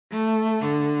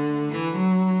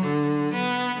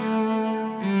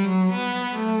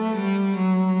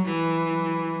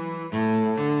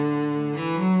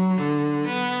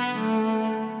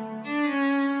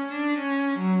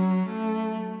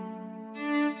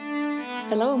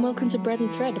Hello and welcome to Bread and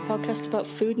Thread, a podcast about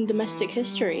food and domestic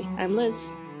history. I'm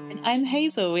Liz. And I'm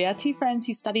Hazel. We are two friends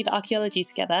who studied archaeology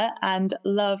together and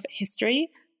love history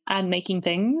and making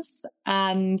things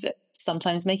and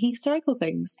sometimes making historical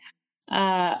things.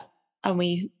 And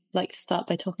we like to start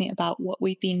by talking about what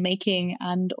we've been making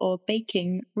and or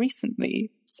baking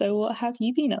recently. So what have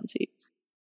you been up to?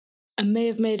 I may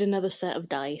have made another set of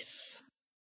dice.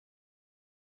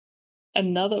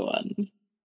 Another one?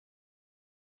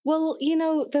 Well, you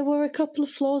know, there were a couple of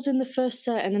flaws in the first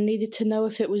set and I needed to know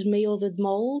if it was me or the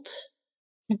mould.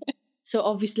 So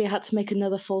obviously I had to make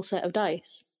another full set of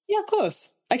dice. Yeah, of course.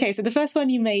 Okay, so the first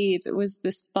one you made was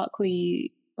the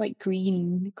sparkly, like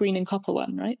green and copper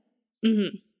one, right?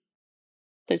 Mm-hmm.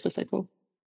 Those were so cool.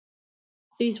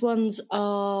 These ones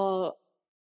are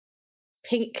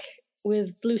pink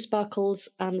with blue sparkles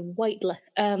and white,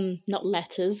 not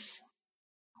letters,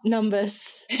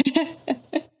 numbers.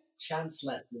 Chance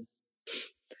letters.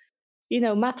 You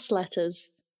know, maths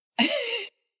letters.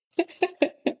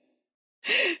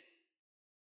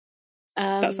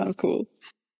 That sounds cool.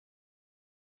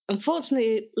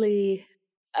 Unfortunately,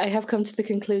 I have come to the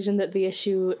conclusion that the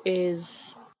issue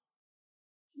is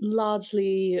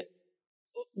largely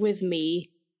with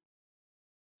me.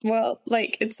 Well,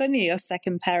 like, it's only a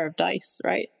second pair of dice,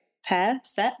 right?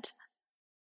 Set?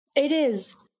 It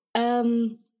is.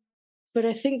 But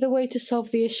I think the way to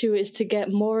solve the issue is to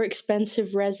get more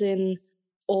expensive resin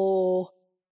or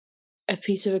a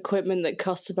piece of equipment that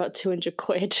costs about 200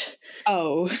 quid.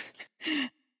 Oh,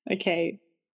 okay.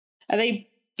 Are they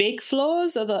big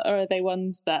flaws or are they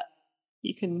ones that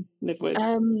you can live with?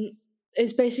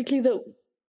 It's basically that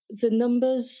the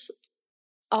numbers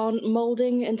aren't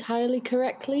moulding entirely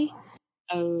correctly.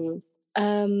 Oh.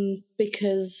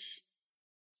 Because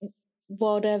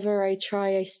whatever I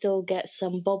try, I still get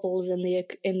some bubbles in the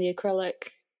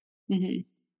acrylic. Mm-hmm.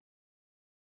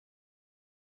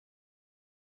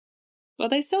 Well,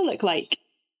 they still look like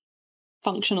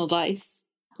functional dice.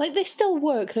 Like, they still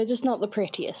work, they're just not the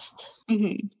prettiest.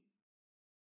 Mm-hmm.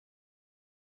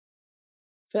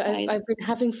 But I've been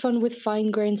having fun with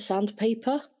fine-grained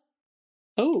sandpaper.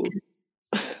 Oh.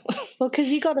 Well,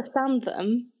 because you got to sand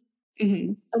them.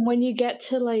 Mm-hmm. And when you get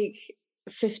to, like,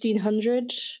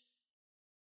 1,500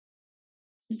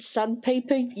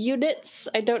 sandpaper units,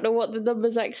 I don't know what the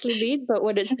numbers actually mean, but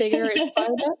when it's bigger, it's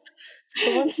finer.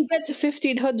 But once you get to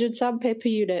 1,500 sandpaper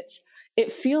units,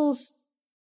 it feels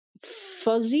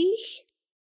fuzzy.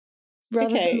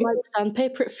 Rather than like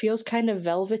sandpaper, it feels kind of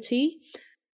velvety.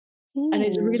 Ooh. And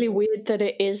it's really weird that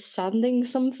it is sanding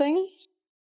something.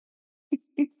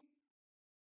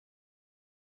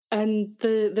 And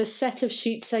the set of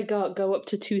sheets I got go up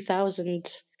to 2,000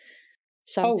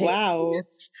 sandpaper. Oh, wow.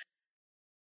 Units.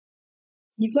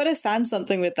 You've got to sand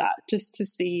something with that just to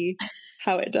see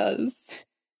how it does.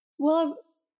 Well,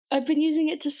 I've been using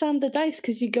it to sand the dice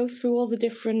because you go through all the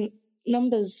different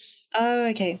numbers. Oh,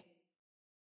 okay.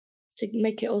 To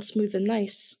make it all smooth and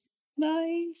nice.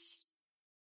 Nice.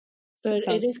 But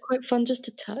it is quite fun just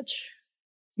to touch.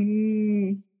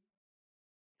 I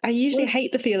usually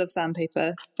hate the feel of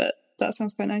sandpaper, but that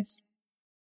sounds quite nice.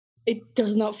 It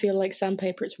does not feel like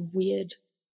sandpaper. It's weird.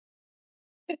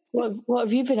 What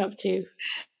have you been up to?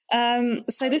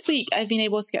 So this week I've been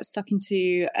able to get stuck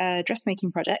into a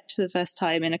dressmaking project for the first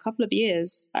time in a couple of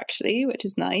years, actually, which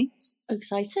is nice.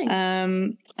 Exciting.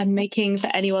 I'm making, for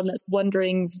anyone that's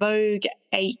wondering, Vogue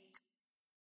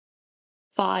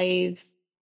 8-5.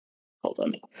 Hold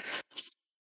on.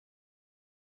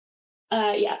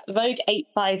 Vogue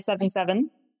 8577,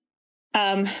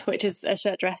 which is a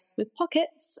shirt dress with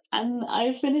pockets, and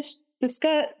I finished the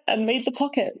skirt and made the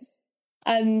pockets.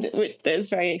 And it was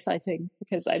very exciting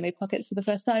because I made pockets for the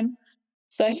first time.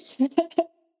 So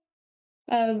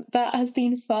that has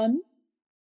been fun.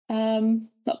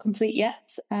 Not complete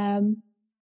yet. And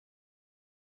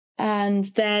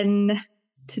then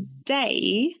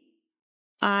today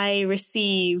I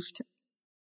received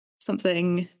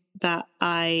something that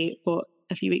I bought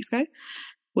a few weeks ago,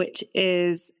 which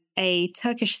is a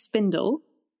Turkish spindle.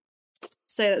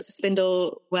 So that's a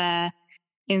spindle where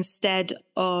instead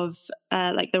of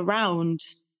like the round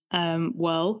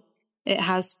whirl, it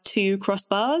has two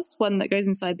crossbars, one that goes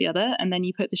inside the other, and then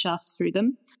you put the shaft through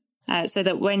them. So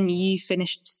that when you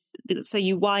so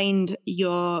you wind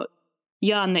your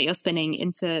yarn that you're spinning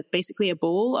into basically a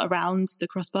ball around the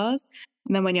crossbars.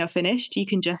 And then when you're finished, you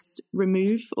can just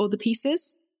remove all the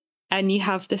pieces and you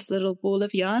have this little ball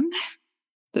of yarn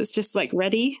that's just like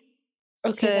ready.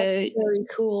 Okay, that's very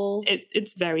cool.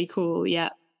 It's very cool, yeah.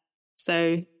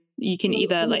 So you can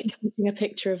either like taking a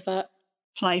picture of that,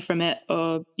 fly from it,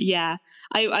 or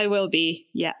I will be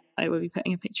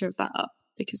putting a picture of that up.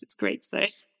 because it's great. So,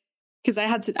 because I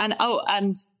had to, and I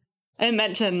didn't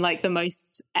mention like the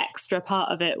most extra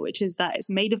part of it, which is that it's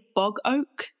made of bog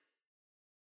oak.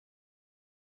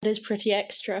 It is pretty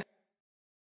extra.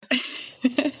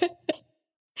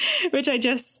 Which I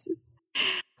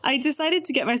decided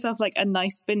to get myself like a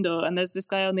nice spindle, and there's this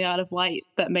guy on the Isle of Wight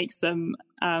that makes them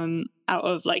out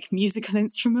of like musical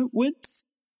instrument woods.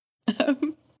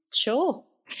 Sure.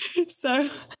 So,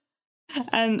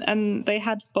 and they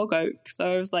had bog oak,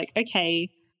 so I was like, okay,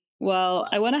 well,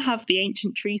 I want to have the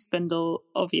ancient tree spindle,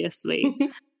 obviously.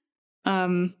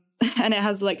 And it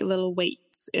has like little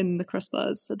weights in the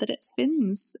crossbars so that it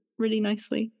spins really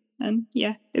nicely. And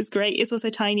yeah, it's great. It's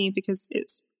also tiny because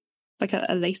it's like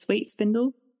a lace weight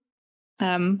spindle.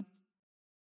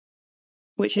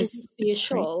 Which is for your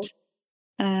shawl?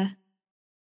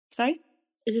 Sorry?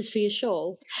 Is this for your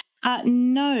shawl?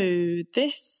 No,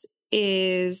 this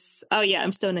is... Oh yeah,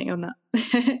 I'm still knitting on that.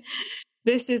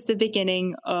 This is the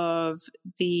beginning of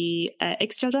the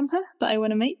Ixchel jumper that I want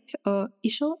to make, or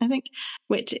Ishel, I think,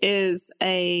 which is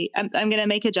I'm going to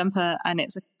make a jumper, and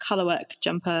it's a colourwork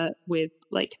jumper with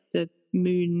like the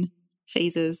moon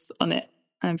phases on it.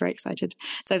 I'm very excited.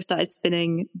 So I've started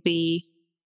spinning the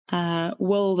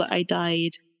wool that I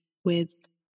dyed with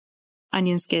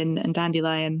onion skin and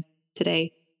dandelion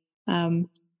today.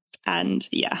 And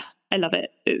yeah, I love it.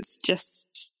 It's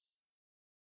just...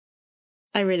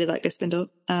 I really like this spindle.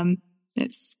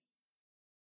 It's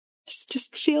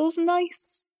just feels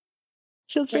nice.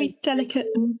 Feels very delicate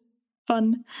and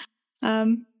fun.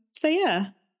 So yeah,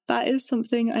 that is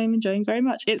something I'm enjoying very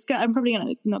much. I'm probably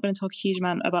not going to talk a huge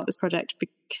amount about this project,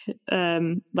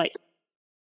 like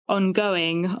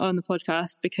ongoing on the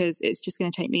podcast, because it's just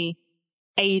going to take me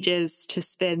ages to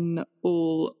spin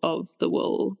all of the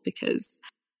wool. Because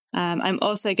I'm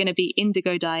also going to be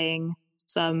indigo dyeing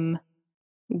some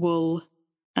wool.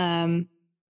 Some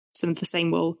of the same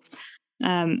wool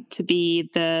to be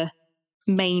the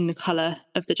main colour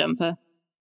of the jumper.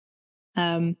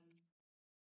 And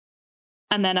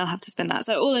then I'll have to spin that.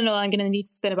 So all in all, I'm going to need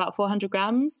to spin about 400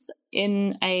 grams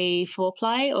in a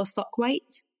 4-ply or sock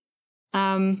weight.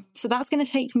 So that's going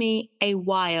to take me a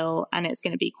while, and it's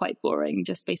going to be quite boring,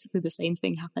 just basically the same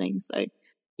thing happening. So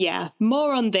yeah,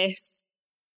 more on this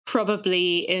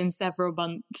probably in several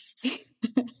months.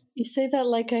 You say that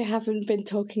like I haven't been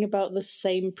talking about the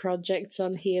same projects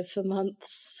on here for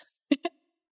months.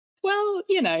 Well,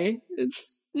 you know,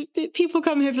 people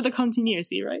come here for the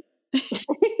continuity, right?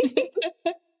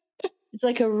 It's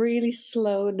like a really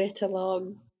slow knit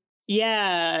along.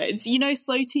 Yeah, it's, you know,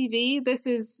 slow TV. This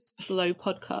is slow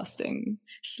podcasting.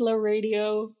 Slow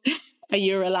radio. Are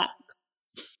you relaxed?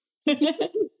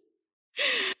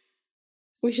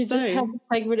 We should just have a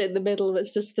segment in the middle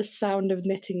that's just the sound of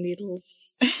knitting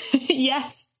needles.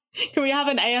 Yes. Can we have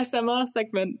an ASMR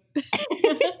segment?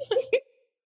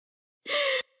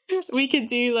 We could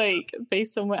do like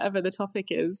based on whatever the topic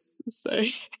is. So,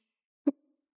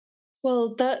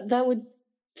 well, that would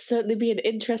certainly be an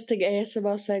interesting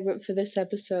ASMR segment for this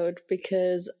episode,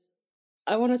 because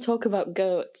I want to talk about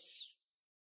goats.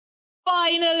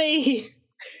 Finally.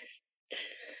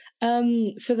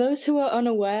 For those who are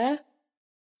unaware,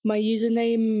 my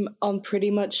username on pretty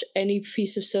much any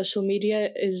piece of social media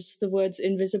is the words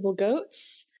invisible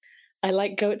goats. I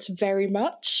like goats very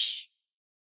much.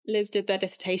 Liz did their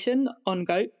dissertation on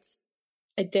goats.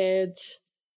 I did.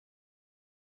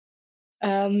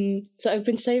 So I've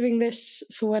been saving this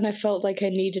for when I felt like I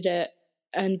needed it.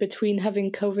 And between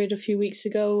having COVID a few weeks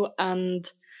ago and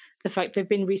the fact they've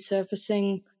been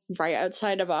resurfacing right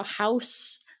outside of our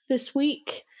house this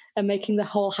week and making the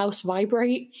whole house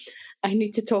vibrate, I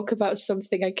need to talk about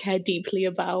something I care deeply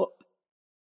about.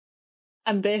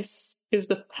 And this is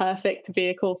the perfect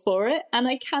vehicle for it. And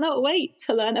I cannot wait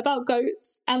to learn about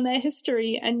goats and their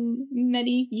history and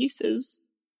many uses.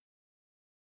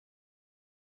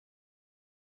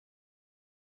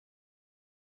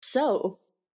 So,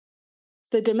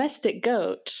 the domestic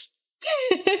goat.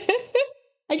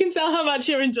 I can tell how much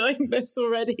you're enjoying this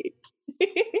already.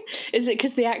 Is it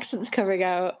because the accent's coming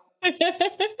out?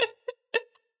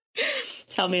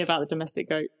 Tell me about the domestic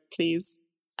goat, please.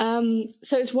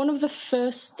 So it's one of the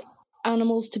first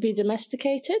animals to be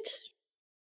domesticated.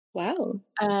 Wow.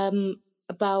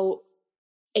 About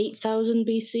 8,000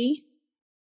 BC.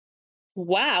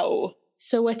 Wow.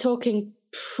 So we're talking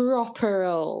proper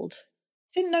old.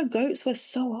 Didn't know goats were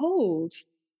so old.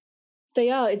 They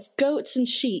are. It's goats and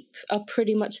sheep are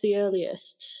pretty much the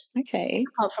earliest. Okay.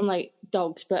 Apart from like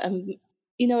dogs, but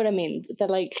you know what I mean? They're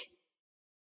like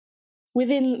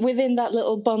within that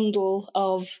little bundle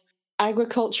of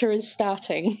agriculture is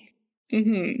starting.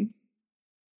 Mm-hmm.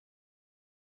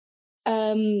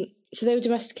 So they were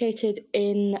domesticated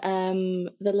in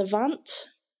the Levant,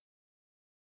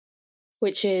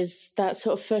 which is that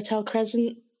sort of Fertile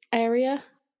Crescent area.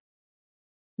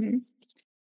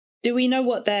 Do we know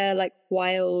what their like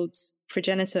wild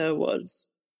progenitor was?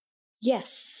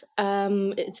 Yes,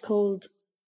 it's called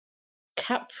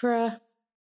Capra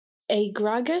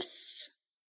aegragus,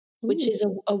 which is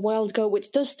a wild goat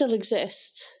which does still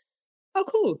exist. Oh,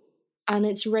 cool. And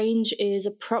its range is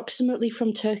approximately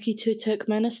from Turkey to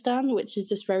Turkmenistan, which is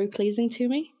just very pleasing to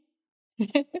me.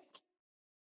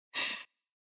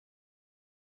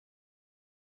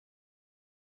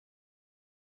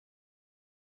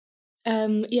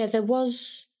 Yeah,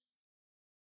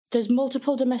 there's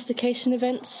multiple domestication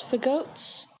events for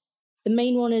goats. The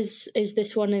main one is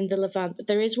this one in the Levant, but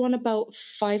there is one about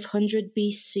 500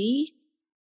 BC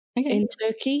in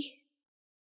Turkey,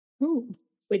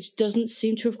 which doesn't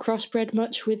seem to have crossbred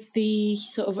much with the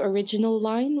sort of original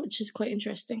line, which is quite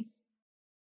interesting.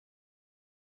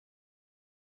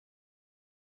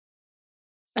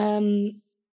 And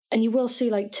you will see,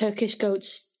 like, Turkish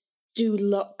goats do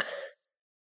look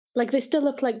like they still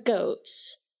look like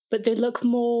goats, but they look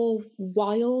more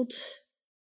wild.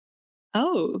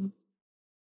 Oh.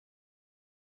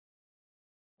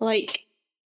 Like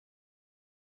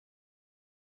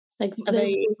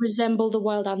they resemble the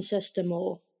wild ancestor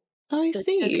more. Oh, I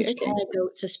see. Turkish hair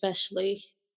goats especially.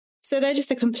 So they're just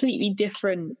a completely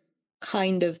different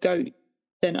kind of goat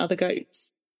than other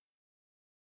goats.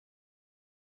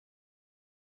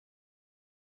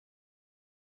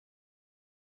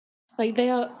 Like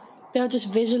they are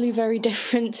just visually very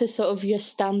different to sort of your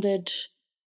standard.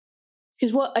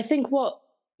 Because what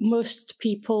most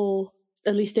people,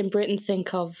 at least in Britain,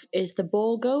 think of is the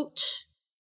boar goat,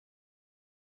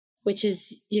 which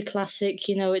is your classic.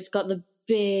 You know, it's got the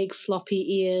big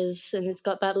floppy ears and it's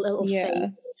got that little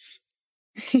face.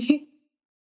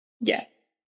 Yeah.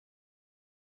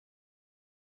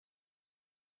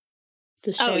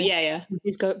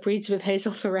 These goat breeds with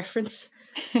Hazel for reference.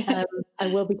 I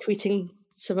will be tweeting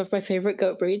some of my favourite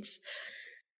goat breeds.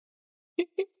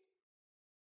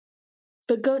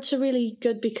 But goats are really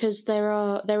good because they're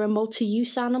a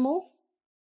multi-use animal.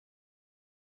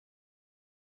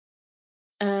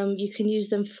 You can use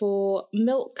them for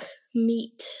milk,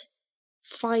 meat,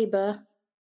 fibre,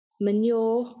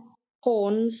 manure,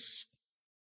 horns,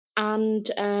 and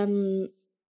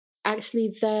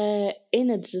actually their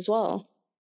innards as well.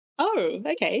 Oh,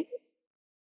 okay.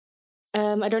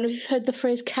 I don't know if you've heard the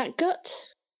phrase catgut.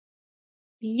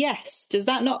 Yes. Does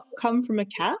that not come from a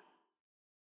cat?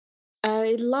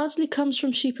 It largely comes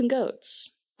from sheep and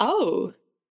goats. Oh.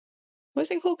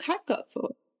 What's it called catgut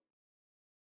for?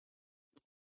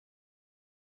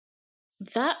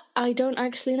 That I don't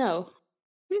actually know.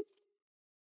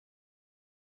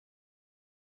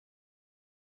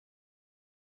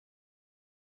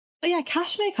 Oh yeah,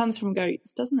 cashmere comes from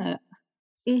goats, doesn't it?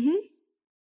 Mm-hmm.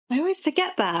 I always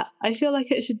forget that. I feel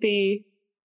like it should be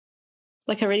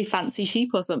like a really fancy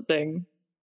sheep or something.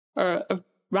 Or a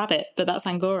rabbit, but that's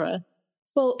Angora.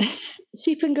 Well,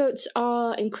 sheep and goats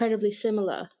are incredibly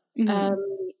similar. Mm-hmm.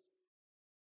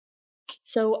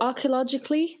 So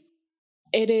archaeologically,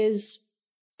 it is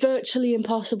virtually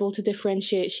impossible to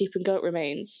differentiate sheep and goat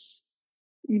remains.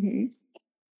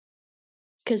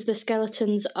 Because the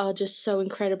skeletons are just so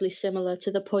incredibly similar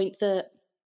to the point that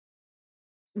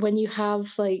when you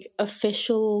have like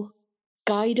official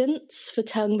guidance for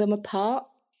telling them apart,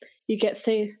 you get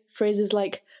phrases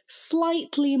like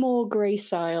slightly more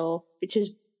gracile, which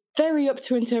is very up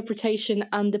to interpretation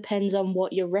and depends on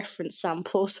what your reference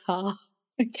samples are.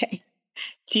 Okay.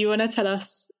 Do you want to tell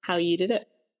us how you did it?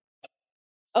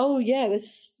 Oh yeah,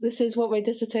 this is what my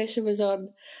dissertation was on.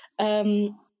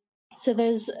 So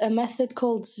there's a method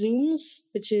called ZOOMS,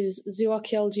 which is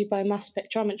zooarchaeology by mass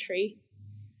spectrometry,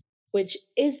 which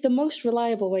is the most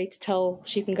reliable way to tell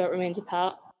sheep and goat remains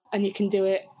apart. And you can do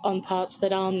it on parts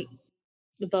that aren't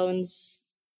the bones.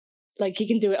 Like, you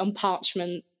can do it on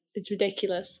parchment. It's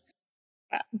ridiculous.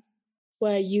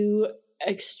 Where you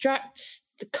extract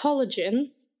the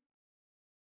collagen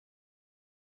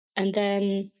and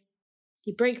then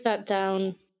you break that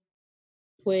down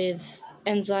with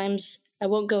enzymes. I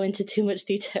won't go into too much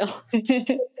detail.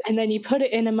 And then you put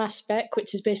it in a mass spec,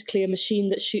 which is basically a machine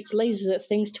that shoots lasers at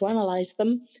things to analyze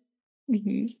them.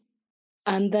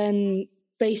 And then,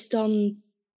 based on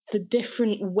the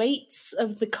different weights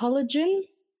of the collagen,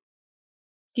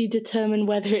 you determine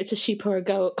whether it's a sheep or a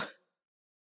goat.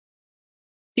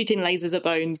 Shooting lasers at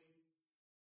bones.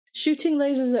 Shooting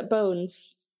lasers at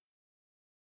bones.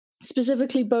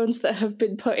 Specifically bones that have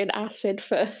been put in acid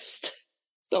first.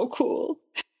 So cool.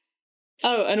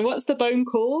 Oh, and what's the bone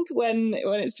called when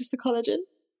it's just the collagen?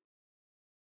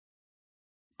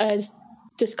 It's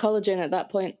just collagen at that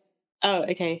point. Oh,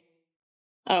 okay.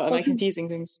 Oh, am I confusing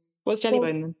things? What's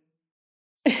jellybone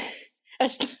then?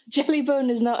 Jellybone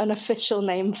is not an official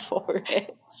name for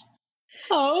it.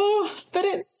 Oh, but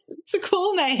it's a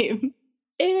cool name.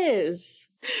 It is.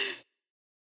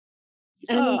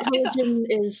 And I mean, collagen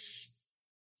is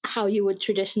how you would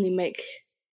traditionally make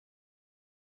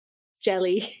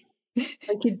jelly.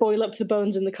 Like you'd boil up the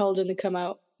bones in the cauldron to come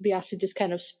out. The acid just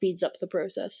kind of speeds up the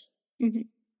process. Mm-hmm.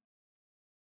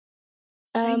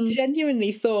 I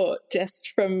genuinely thought, just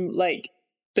from like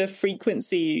the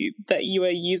frequency that you were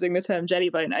using the term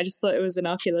jellybone, I just thought it was an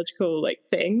archaeological like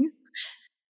thing.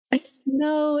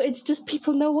 No, it's just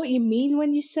people know what you mean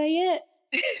when you say it.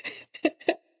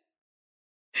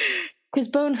 Because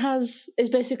bone is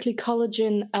basically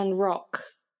collagen and rock.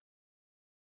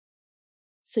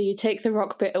 So you take the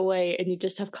rock bit away and you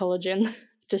just have collagen,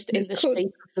 just in the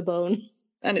shape of the bone.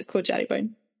 And it's called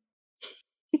jellybone.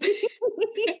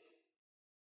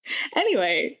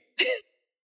 Anyway.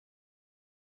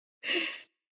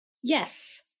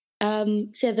 Yes. So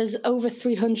yeah, there's over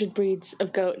 300 breeds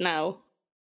of goat now.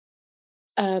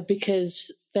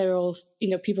 Because they're all,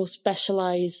 people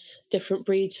specialize different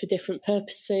breeds for different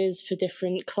purposes, for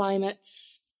different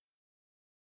climates.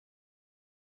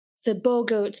 The boar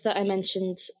goat that I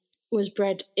mentioned was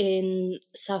bred in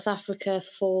South Africa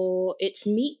for its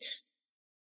meat.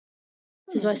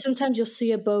 This is why sometimes you'll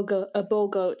see a bull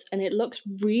goat and it looks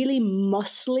really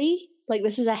muscly. Like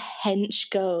this is a hench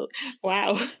goat.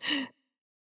 Wow.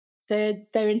 They're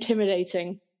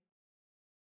intimidating.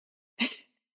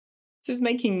 This is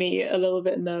making me a little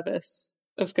bit nervous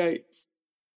of goats.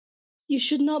 You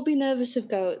should not be nervous of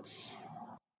goats.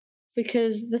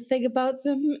 Because the thing about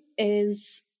them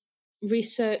is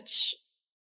research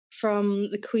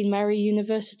from the Queen Mary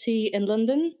University in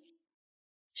London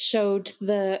showed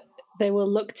that they will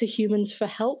look to humans for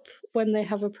help when they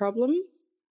have a problem.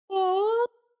 Aww.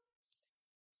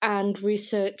 And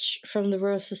research from the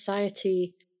Royal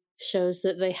Society shows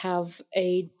that they have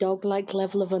a dog-like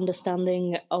level of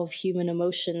understanding of human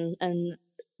emotion, and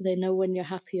they know when you're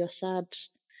happy or sad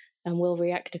and will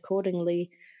react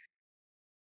accordingly.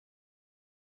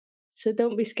 So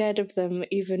don't be scared of them,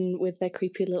 even with their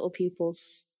creepy little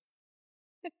pupils.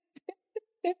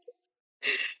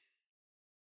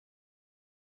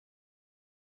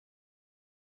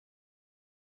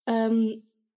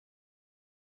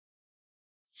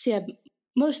 So yeah,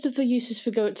 most of the uses for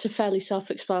goats are fairly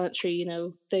self-explanatory.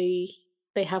 They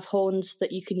have horns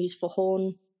that you can use for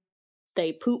horn.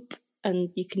 They poop, and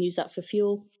you can use that for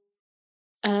fuel.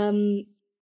 The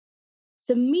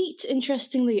meat,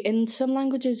 interestingly, in some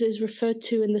languages is referred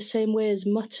to in the same way as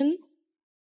mutton.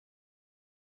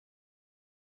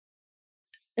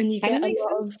 And you get a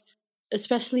lot of,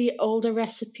 especially older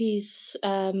recipes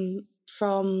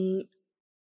from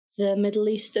the Middle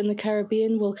East and the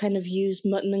Caribbean will kind of use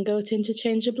mutton and goat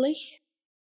interchangeably.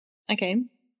 Okay.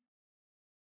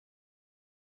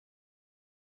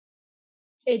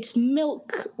 It's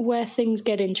milk where things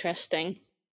get interesting.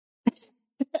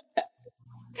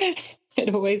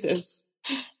 It always is.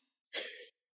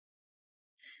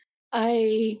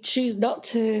 I choose not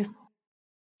to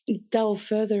delve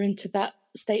further into that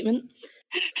statement.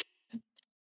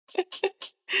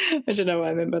 I don't know why I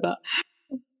remember that.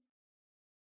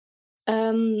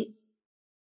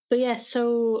 But yeah,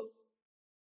 so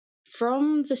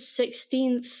from the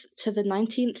 16th to the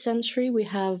 19th century, we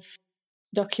have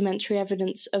documentary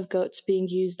evidence of goats being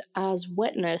used as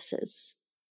wet nurses.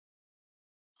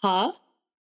 Huh?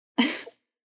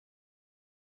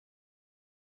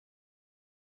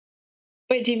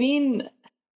 Wait, do you mean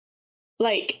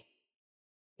like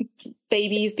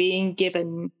babies being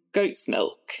given goat's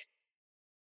milk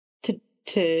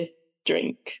to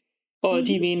drink? Or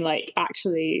do you mean like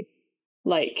actually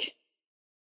like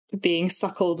being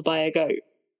suckled by a goat?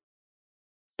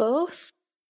 Both.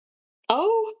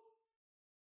 Oh.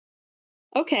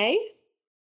 Okay.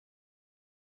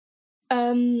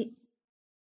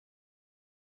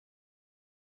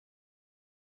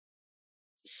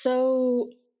 So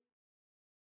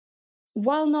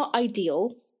while not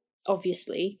ideal,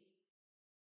 obviously,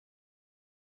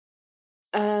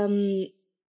 it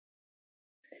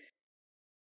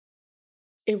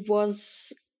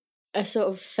was a sort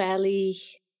of fairly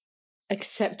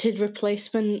accepted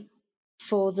replacement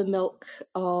for the milk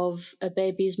of a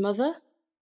baby's mother.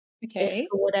 Okay. If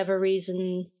for whatever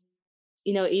reason,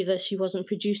 either she wasn't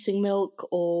producing milk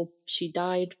or she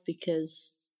died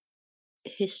because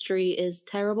history is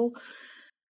terrible.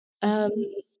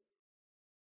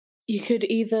 You could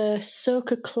either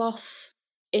soak a cloth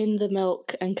in the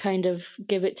milk and kind of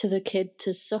give it to the kid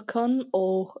to suck on,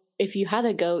 or if you had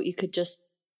a goat, you could just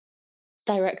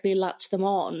directly latch them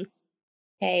on.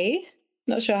 Hey,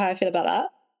 not sure how I feel about that.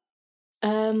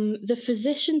 The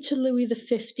physician to Louis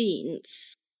XV,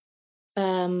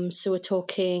 so we're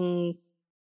talking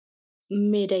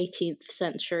mid-18th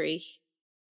century,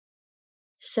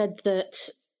 said that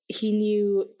he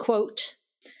knew, quote,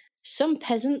 some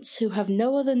peasants who have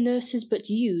no other nurses but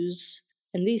ewes,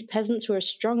 and these peasants were as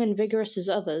strong and vigorous as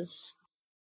others.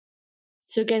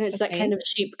 So again, it's that kind of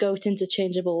sheep-goat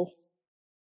interchangeable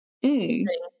thing.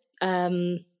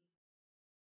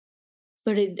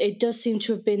 But it does seem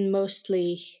to have been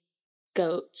mostly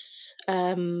goats.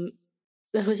 There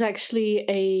was actually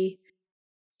a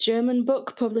German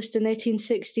book published in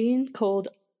 1816 called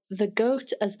The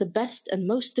Goat as the Best and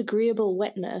Most Agreeable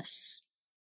Wet Nurse.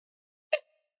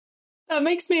 That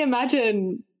makes me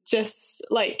imagine just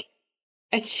like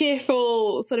a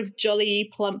cheerful, sort of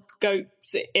jolly, plump goat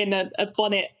in a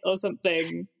bonnet or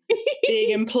something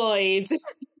being employed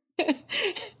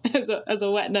as a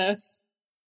wet nurse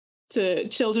to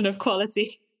children of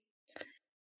quality.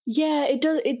 Yeah,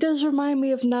 it does remind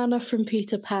me of Nana from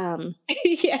Peter Pan.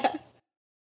 Yeah.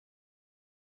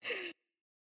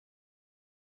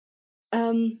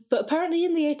 But apparently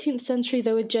in the 18th century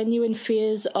there were genuine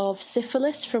fears of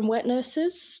syphilis from wet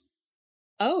nurses.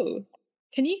 Oh,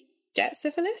 can you get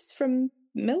syphilis from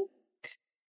milk? I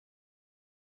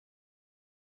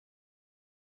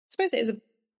suppose it is a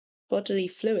bodily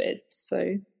fluid,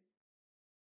 so...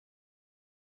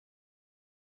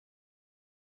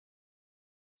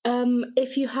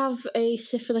 If you have a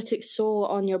syphilitic sore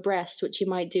on your breast, which you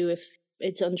might do if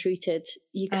it's untreated,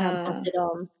 you can pass it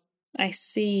on. I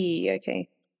see, okay.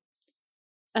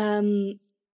 And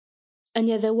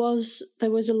yeah, there was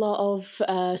a lot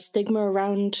of stigma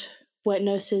around wet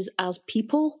nurses as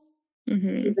people,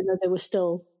 even though they were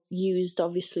still used,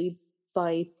 obviously,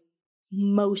 by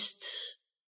most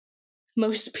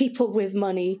people with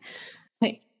money.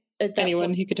 Like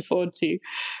anyone who could afford to.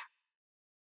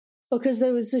 Because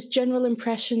there was this general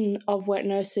impression of wet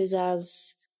nurses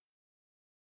as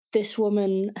this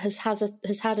woman has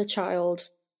had a child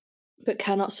but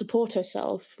cannot support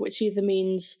herself, which either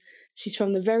means she's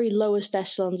from the very lowest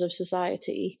echelons of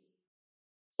society,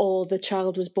 or the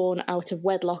child was born out of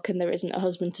wedlock and there isn't a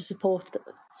husband to support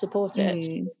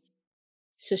it.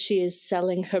 So she is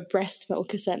selling her breast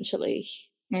milk, essentially.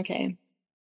 Okay.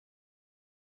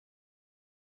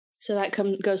 So that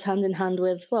goes hand in hand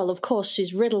with, well, of course,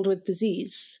 she's riddled with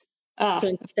disease. So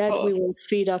instead, we will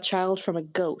feed our child from a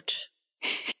goat.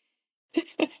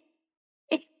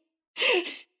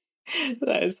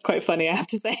 That is quite funny, I have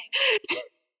to say.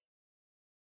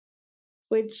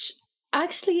 Which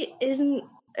actually isn't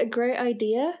a great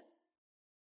idea.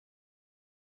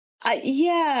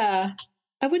 Yeah,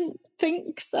 I wouldn't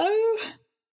think so.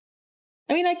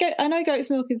 I mean, I know goat's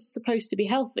milk is supposed to be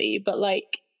healthy, but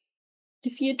like,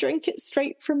 if you drink it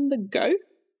straight from the goat?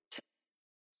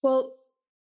 Well,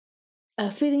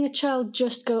 feeding a child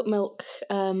just goat milk,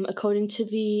 according to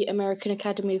the American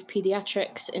Academy of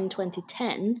Pediatrics in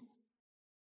 2010,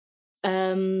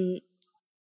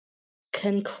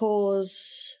 can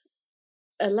cause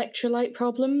electrolyte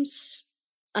problems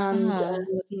and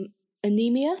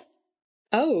anemia.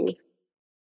 Oh.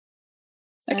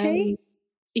 Okay.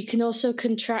 You can also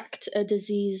contract a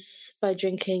disease by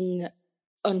drinking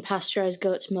unpasteurized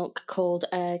goat's milk called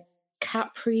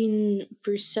caprine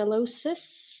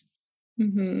brucellosis.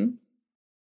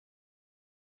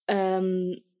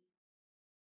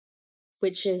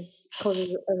 Which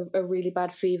causes a really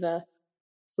bad fever,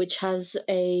 which has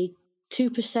a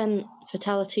 2%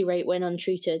 fatality rate when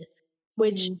untreated,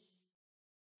 which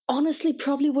honestly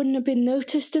probably wouldn't have been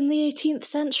noticed in the 18th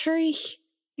century,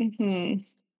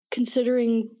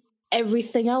 considering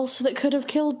everything else that could have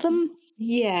killed them.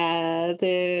 Yeah,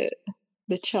 the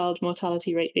child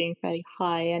mortality rate being fairly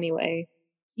high anyway.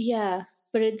 Yeah,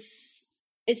 but it's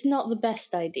not the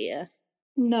best idea.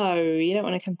 No, you don't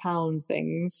want to compound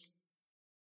things.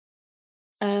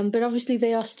 But obviously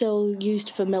they are still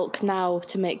used for milk now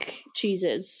to make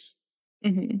cheeses.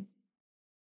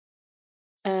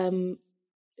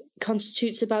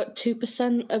 Constitutes about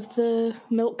 2% of the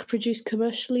milk produced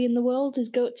commercially in the world is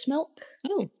goat's milk.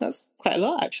 Oh, that's quite a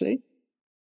lot, actually.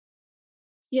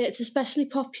 Yeah, it's especially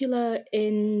popular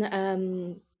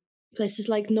in places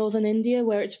like northern India,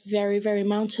 where it's very, very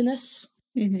mountainous.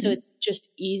 So it's just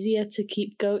easier to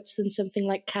keep goats than something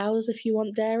like cows if you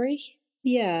want dairy.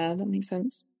 Yeah, that makes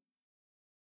sense.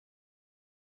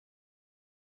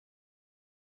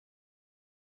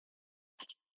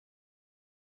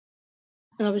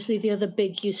 And obviously the other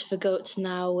big use for goats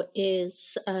now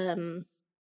is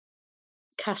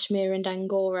Kashmir and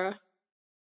Angora,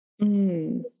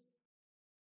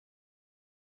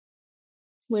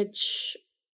 which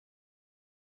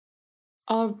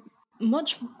are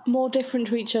much more different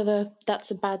to each other, that's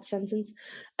a bad sentence,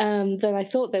 than I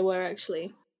thought they were,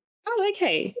 actually. Oh,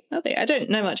 okay. I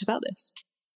don't know much about this.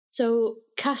 So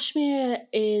Kashmir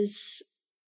is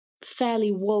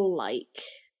fairly wool-like,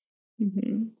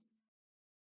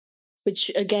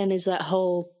 which again is that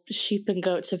whole sheep and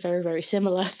goats are very, very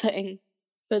similar thing.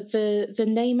 But the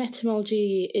name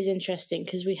etymology is interesting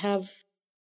because we have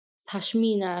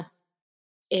Pashmina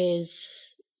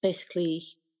is basically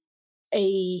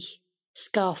a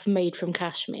scarf made from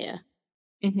cashmere.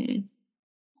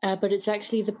 But it's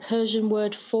actually the Persian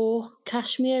word for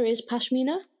cashmere is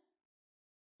Pashmina.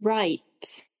 Right.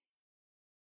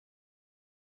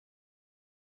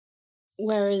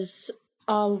 Whereas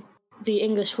the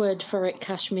English word for it,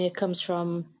 cashmere, comes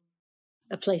from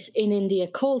a place in India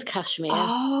called Kashmir,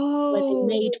 where they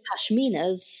made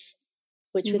pashminas,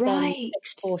 which were then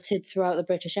exported throughout the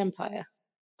British Empire.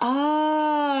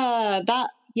 That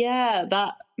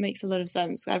makes a lot of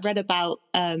sense. I've read about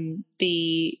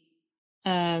the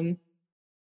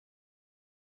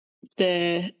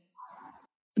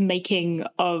making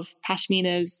of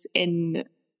pashminas in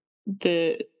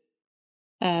the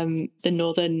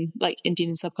northern, like,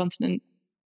 Indian subcontinent.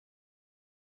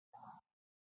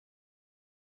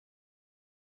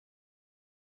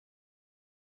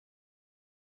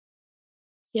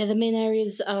 Yeah, the main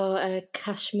areas are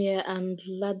Kashmir and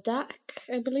Ladakh,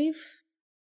 I believe.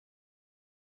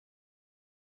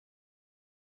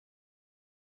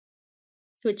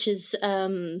 Which is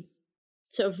sort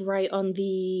of right on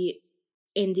the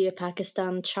India,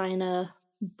 Pakistan, China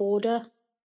border.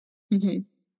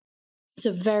 It's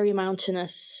a very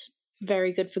mountainous,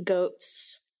 very good for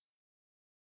goats.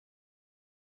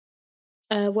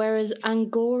 Whereas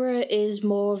Angora is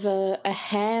more of a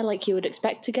hair like you would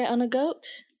expect to get on a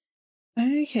goat.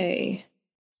 Okay.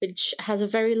 Which has a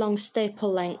very long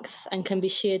staple length and can be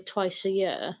sheared twice a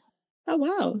year. Oh,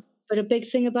 wow. But a big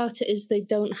thing about it is they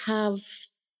don't have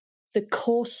the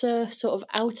coarser sort of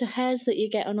outer hairs that you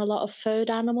get on a lot of furred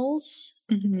animals.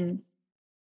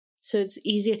 So it's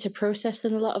easier to process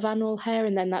than a lot of animal hair,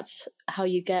 and then that's how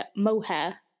you get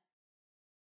mohair.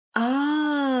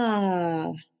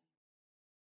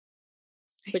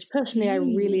 Which personally I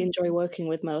really enjoy working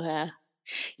with mohair.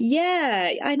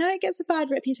 Yeah, I know it gets a bad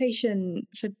reputation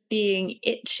for being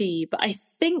itchy, but I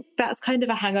think that's kind of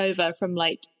a hangover from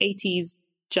like 80s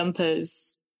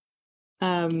jumpers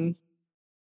that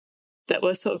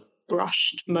were sort of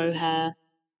brushed mohair,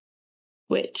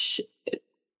 which,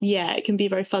 yeah, it can be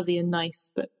very fuzzy and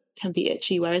nice, but can be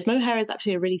itchy, whereas mohair is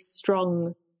actually a really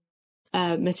strong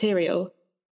material.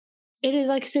 It is,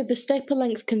 like I said, the staple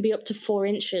length can be up to 4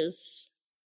 inches.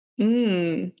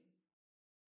 So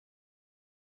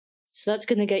that's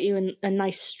going to get you a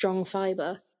nice strong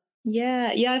fibre.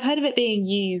 Yeah, I've heard of it being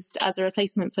used as a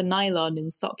replacement for nylon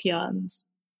in sock yarns.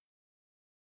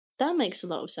 That makes a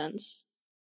lot of sense.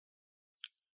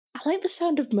 I like the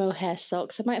sound of mohair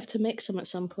socks. I might have to make some at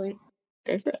some point.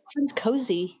 Go for it. Sounds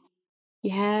cozy.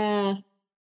 Yeah.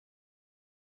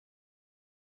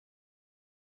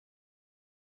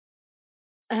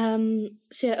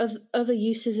 So yeah, other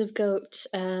uses of goat.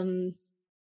 Apparently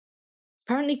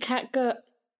catgut.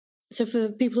 So for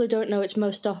people who don't know, it's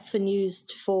most often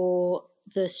used for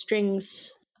the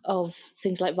strings of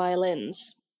things like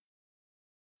violins.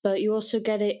 But you also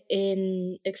get it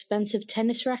in expensive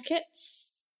tennis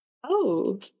rackets.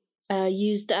 Oh.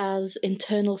 Used as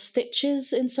internal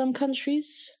stitches in some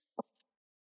countries.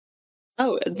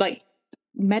 Oh, like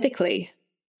medically?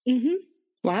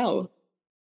 Wow.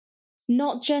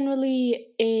 Not generally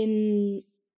in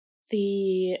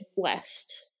the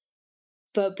West,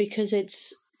 but because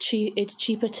it's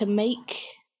cheaper to make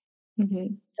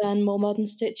than more modern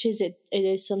stitches, it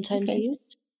is sometimes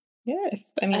used.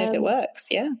 Yes, I mean, if it works,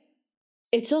 yeah.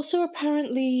 It's also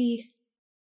apparently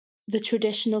the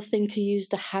traditional thing to use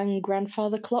to hang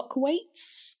grandfather clock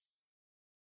weights.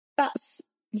 That's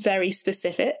very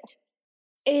specific.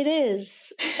 It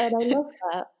is, and I love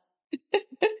that.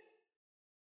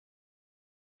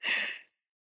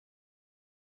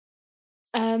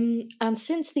 And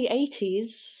since the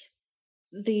 80s,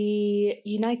 the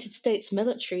United States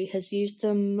military has used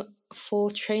them for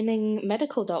training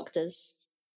medical doctors.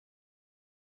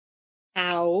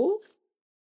 Ow.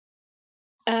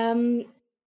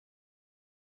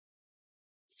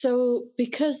 So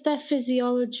because their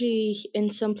physiology in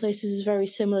some places is very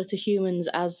similar to humans,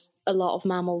 as a lot of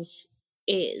mammals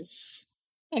is.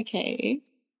 Okay.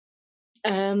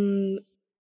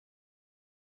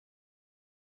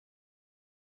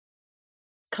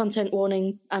 Content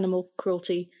warning, animal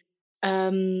cruelty.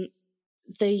 They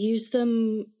use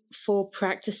them for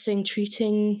practicing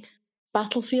treating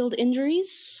battlefield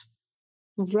injuries.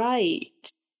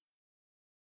 Right.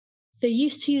 They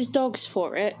used to use dogs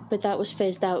for it, but that was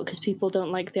phased out because people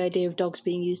don't like the idea of dogs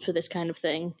being used for this kind of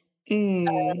thing.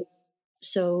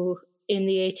 So in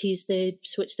the 80s, they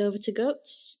switched over to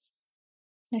goats.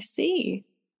 I see.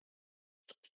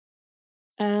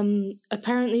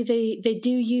 Apparently, they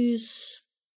do use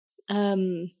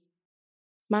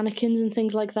mannequins and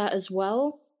things like that as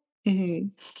well. Mm-hmm.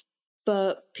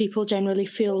 But people generally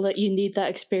feel that you need that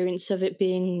experience of it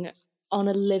being on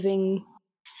a living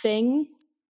thing.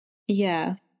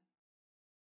 Yeah.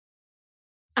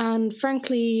 And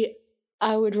frankly,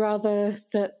 I would rather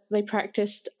that they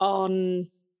practiced on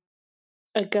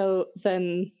a goat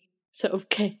than sort of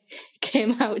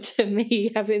came out to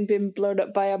me having been blown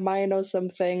up by a mine or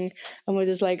something and we're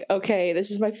just like, okay,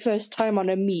 this is my first time on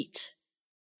a meat.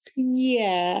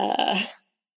 Yeah.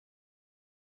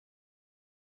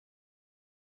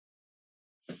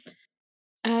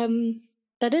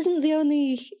 That isn't the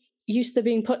only use they're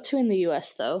being put to in the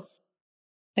US, though.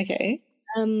 Okay.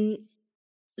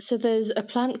 So there's a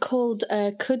plant called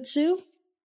kudzu,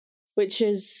 which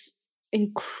is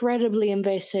incredibly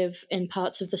invasive in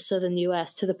parts of the southern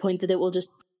US to the point that it will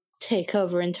just take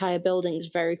over entire buildings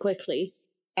very quickly.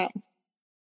 Oh.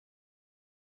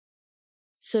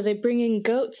 So they bring in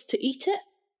goats to eat it.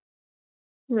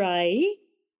 Right.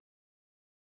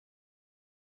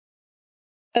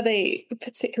 Are they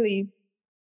particularly...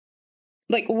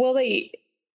 Like, will they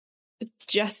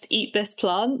just eat this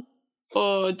plant?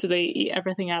 Or do they eat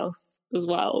everything else as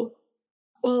well?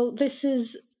 Well, this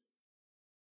is...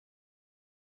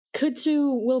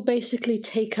 Kudzu will basically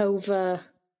take over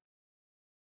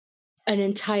an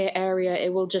entire area.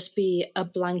 It will just be a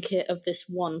blanket of this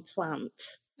one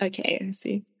plant. Okay, I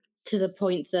see. To the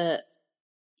point that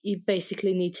you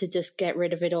basically need to just get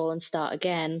rid of it all and start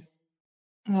again.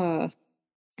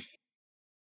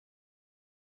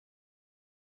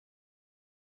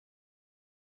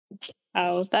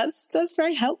 Oh, that's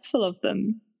very helpful of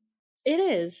them. It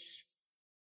is.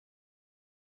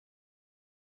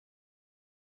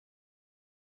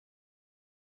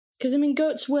 Because, I mean,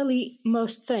 goats will eat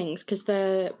most things because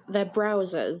they're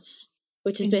browsers,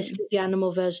 which is basically the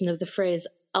animal version of the phrase,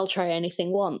 I'll try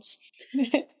anything once.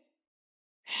 They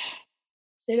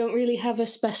don't really have a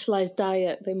specialised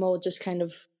diet. They more just kind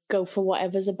of go for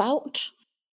whatever's about.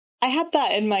 I had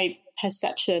that in my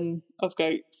perception of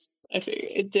goats. I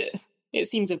think it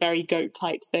seems a very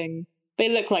goat-type thing. They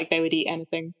look like they would eat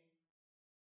anything.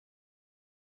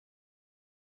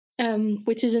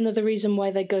 Which is another reason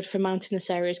why they're good for mountainous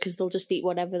areas, because they'll just eat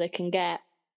whatever they can get.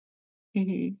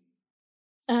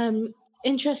 Mm-hmm.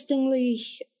 Interestingly,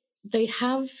 they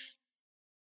can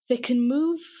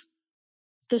move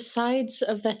the sides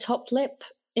of their top lip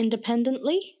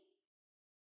independently,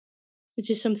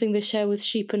 which is something they share with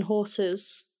sheep and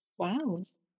horses. Wow.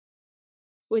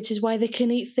 Which is why they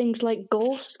can eat things like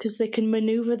gorse, because they can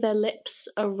maneuver their lips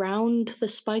around the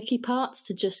spiky parts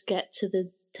to just get to the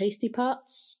tasty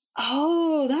parts.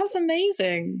 Oh, that's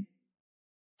amazing.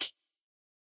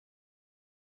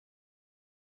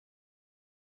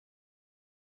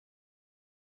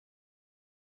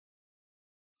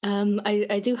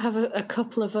 I do have a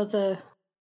couple of other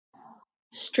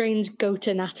strange goat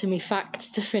anatomy facts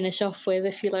to finish off with,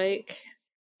 if you like.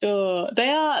 Sure. They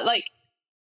are, like,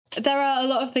 there are a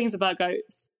lot of things about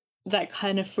goats that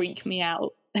kind of freak me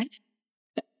out.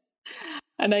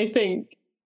 And I think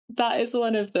that is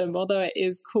one of them, although it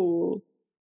is cool.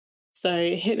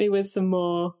 So hit me with some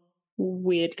more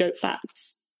weird goat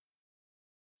facts.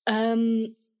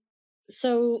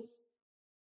 So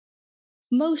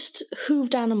most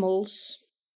hooved animals,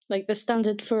 like the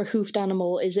standard for a hooved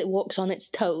animal is it walks on its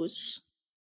toes.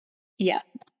 Yeah.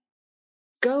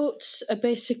 Goats are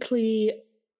basically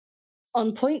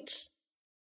on point,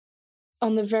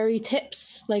 on the very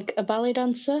tips, like a ballet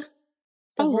dancer.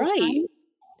 Oh, right.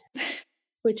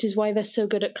 Which is why they're so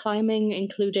good at climbing,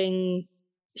 including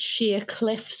sheer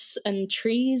cliffs and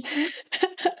trees.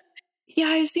 Yeah,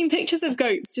 I've seen pictures of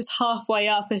goats just halfway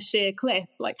up a sheer cliff.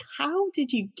 Like, how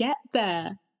did you get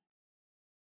there?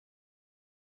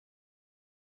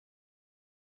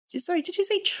 Sorry, did you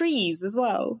say trees as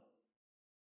well?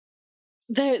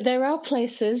 There are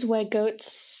places where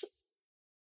goats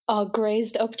are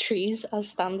grazed up trees as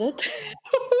standard.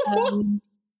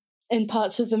 In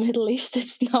parts of the Middle East,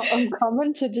 it's not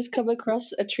uncommon to just come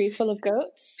across a tree full of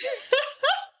goats.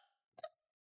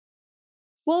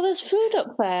 Well, there's food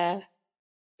up there.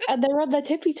 and they're on their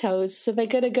tippy toes, so they're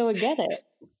gonna go and get it.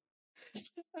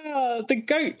 The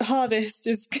goat harvest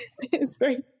is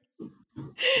very,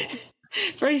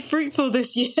 very fruitful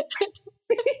this year.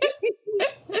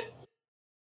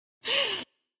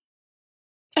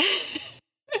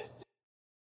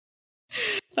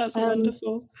 That's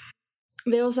wonderful.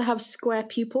 They also have square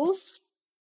pupils.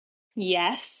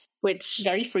 Yes, which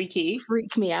very freaky.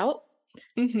 Freak me out.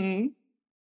 Mm-hmm.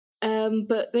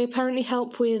 But they apparently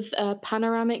help with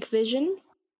panoramic vision.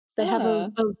 They have a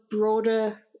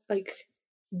broader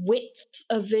width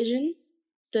of vision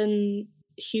than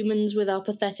humans with our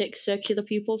pathetic circular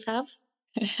pupils have.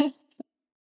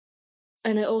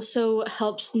 And it also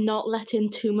helps not let in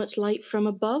too much light from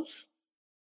above.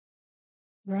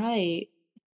 Right.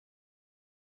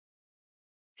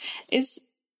 Is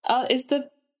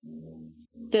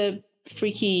the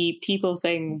freaky pupil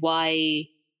thing why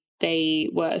they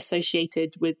were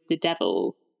associated with the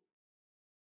devil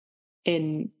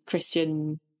in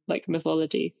Christian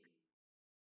mythology?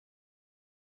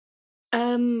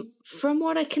 From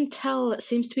what I can tell, it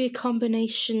seems to be a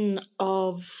combination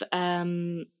of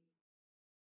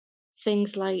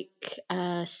things like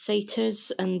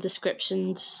satyrs and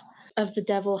descriptions of the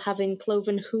devil having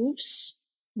cloven hooves.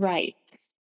 Right.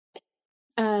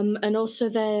 And also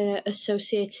they're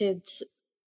associated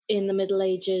in the Middle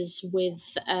Ages with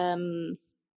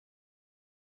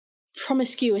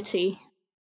promiscuity.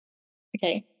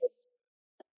 Okay.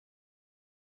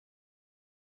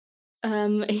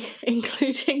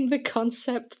 Including the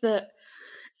concept that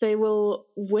they will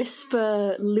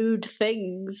whisper lewd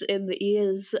things in the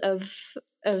ears of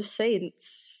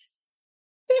saints.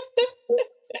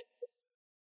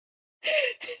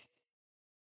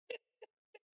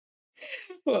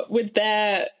 With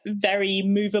their very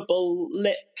movable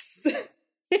lips.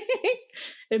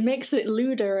 It makes it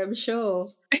lewder, I'm sure.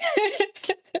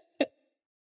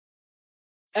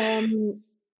 And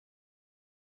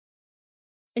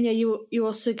yeah, you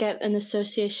also get an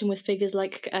association with figures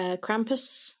like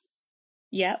Krampus.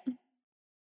 Yep.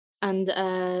 And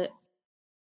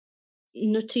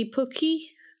Nutty Pookie,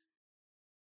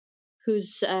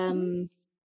 who's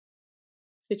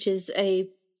which is a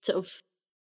sort of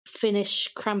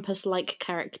Finnish Krampus-like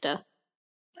character.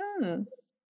 Oh.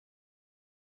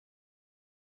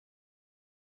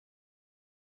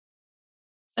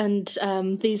 And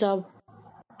these are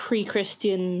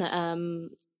pre-Christian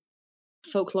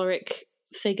folkloric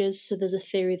figures, so there's a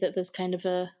theory that there's kind of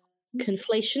a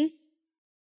conflation.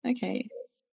 Okay.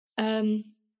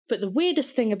 But the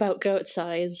weirdest thing about goat's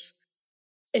eyes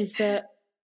is that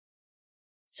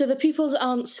so the pupils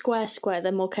aren't square,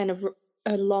 they're more kind of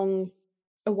a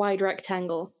wide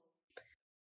rectangle.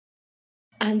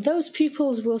 And those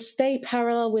pupils will stay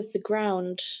parallel with the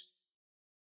ground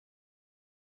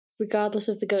regardless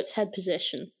of the goat's head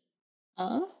position.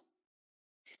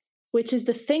 Which is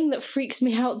the thing that freaks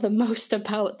me out the most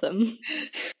about them.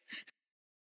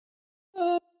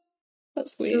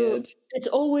 That's weird. So it's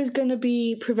always going to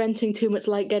be preventing too much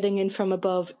light getting in from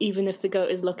above, even if the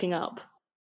goat is looking up.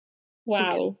 Wow.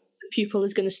 Because the pupil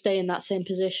is going to stay in that same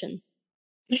position.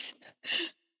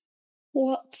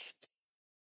 What?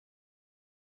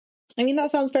 I mean,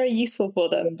 that sounds very useful for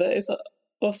them, but it's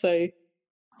also...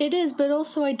 It is, but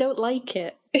also I don't like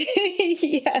it.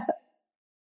 Yeah.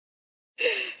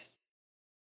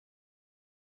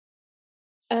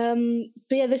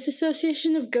 But yeah, this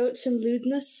association of goats and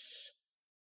lewdness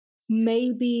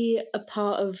may be a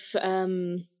part of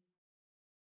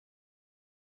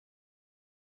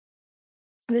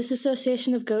this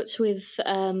association of goats with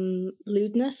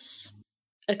lewdness,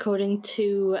 according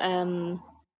to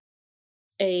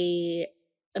a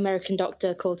American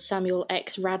doctor called Samuel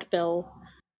X. Radbill,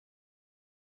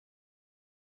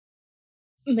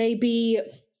 maybe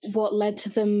what led to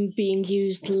them being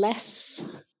used less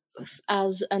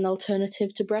as an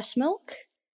alternative to breast milk.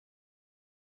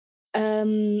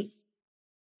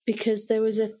 Because there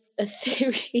was a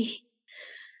theory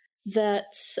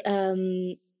that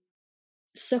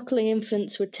suckling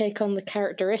infants would take on the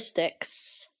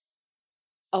characteristics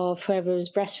of whoever was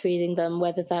breastfeeding them,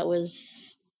 whether that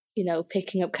was,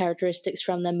 picking up characteristics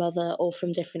from their mother or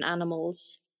from different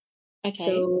animals. Okay.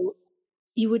 So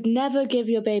you would never give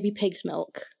your baby pig's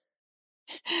milk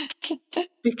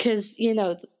because, you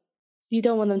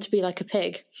don't want them to be like a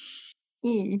pig. I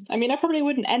mean, I probably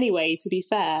wouldn't anyway, to be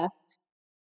fair.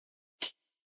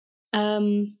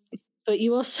 But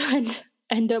you also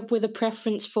end up with a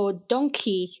preference for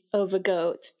donkey over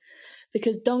goat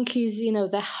because donkeys,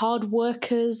 they're hard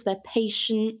workers, they're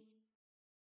patient,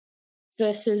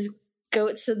 versus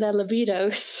goats and their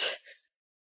libidos.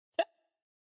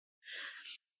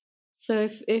 So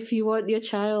if you want your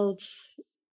child,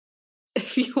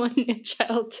 if you want your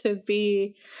child to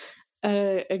be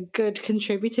a good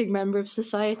contributing member of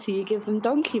society, you give them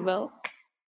donkey milk.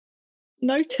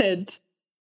 Noted.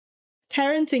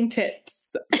 Parenting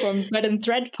tips from Bread and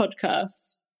Thread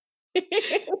podcast.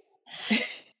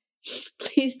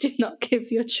 Please do not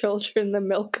give your children the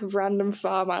milk of random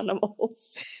farm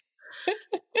animals.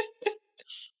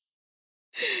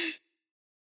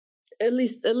 At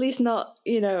least not,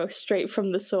 straight from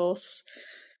the source.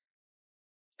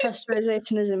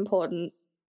 Pasteurization is important.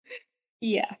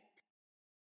 Yeah.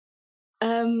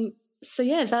 So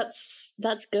yeah, that's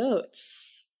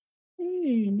goats.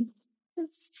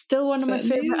 That's Still one of my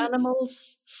certain favorite news.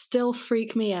 animals. Still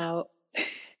freak me out.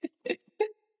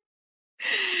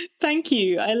 Thank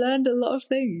you. I learned a lot of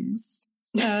things.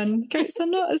 And goats are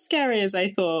not as scary as I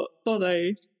thought,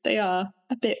 although they are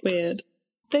a bit weird.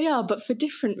 They are, but for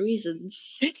different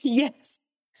reasons. Yes.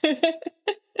 I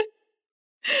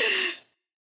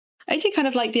do kind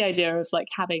of like the idea of like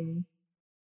having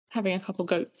a couple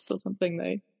goats or something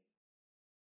though.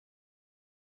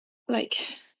 Like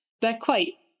they're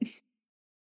quite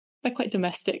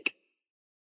domestic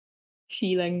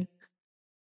feeling.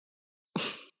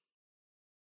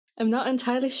 I'm not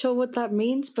entirely sure what that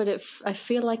means, but I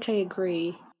feel like I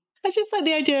agree. I just like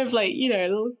the idea of like, a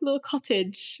little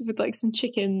cottage with like some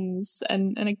chickens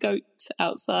and a goat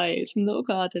outside and a little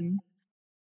garden.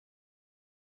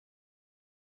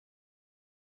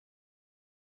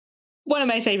 One of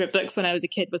my favourite books when I was a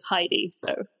kid was Heidi,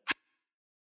 so.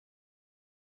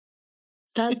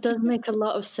 That does make a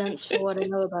lot of sense for what I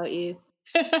know about you.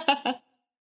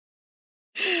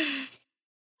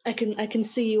 I can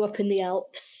see you up in the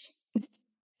Alps.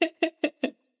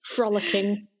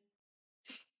 Frolicking.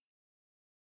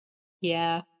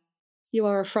 Yeah. You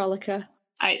are a frolicker.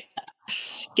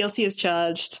 Guilty as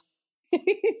charged.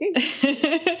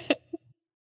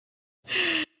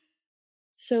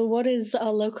 So what is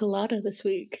our local ladder this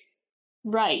week?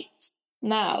 Right.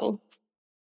 Now,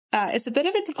 it's a bit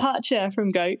of a departure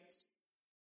from goats,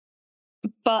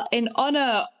 but in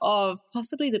honour of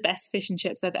possibly the best fish and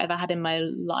chips I've ever had in my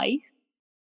life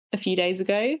a few days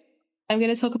ago, I'm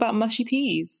going to talk about mushy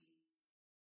peas.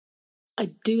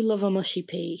 I do love a mushy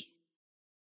pea.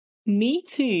 Me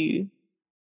too.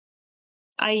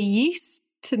 I used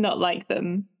to not like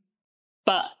them,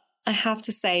 but I have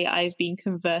to say I've been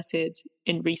converted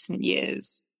in recent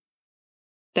years.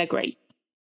 They're great.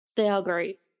 They are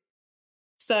great.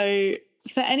 So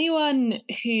for anyone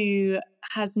who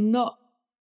has not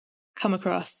come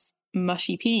across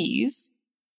mushy peas,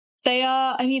 they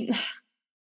are,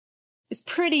 it's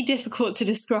pretty difficult to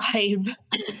describe,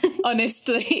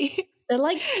 honestly. They're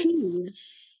like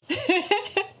peas.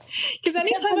 Because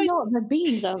anytime they're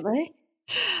beans, aren't they?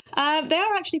 They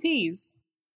are actually peas.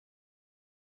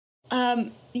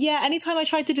 Anytime I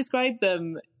try to describe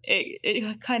them,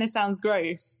 it kind of sounds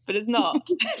gross, but it's not.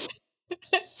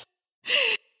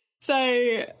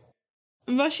 So,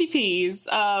 mushy peas,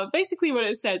 basically what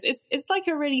it says, it's like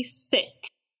a really thick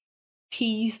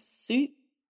pea soup,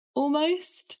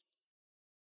 almost.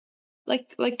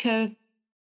 Like a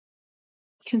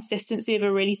consistency of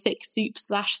a really thick soup /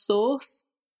 sauce,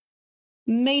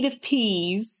 made of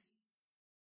peas,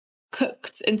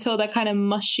 cooked until they're kind of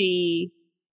mushy.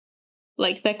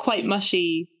 Like they're quite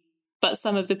mushy, but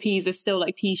some of the peas are still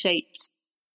like pea-shaped.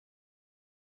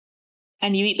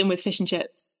 And you eat them with fish and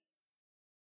chips.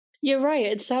 You're right,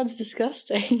 it sounds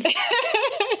disgusting.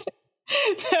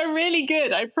 They're really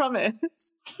good, I promise.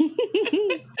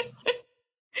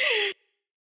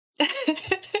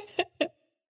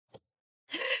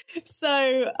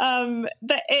 So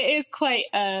it is quite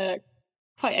a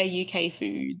UK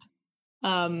food,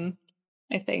 I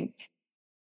think.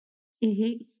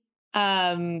 Mm-hmm.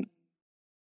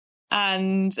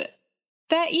 And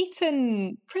they're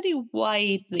eaten pretty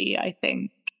widely, I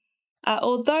think.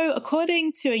 Although,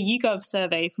 according to a YouGov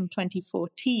survey from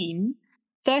 2014,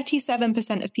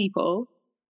 37% of people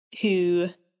who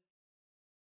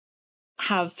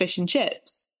have fish and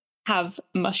chips have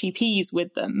mushy peas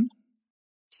with them.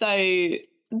 So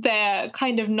they're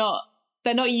kind of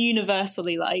they're not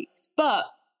universally liked, but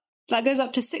that goes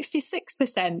up to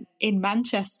 66% in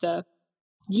Manchester.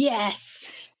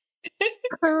 Yes!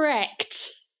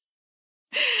 Correct.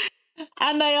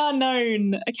 And they are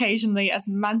known occasionally as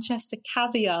Manchester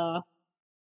caviar.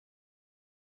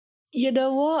 You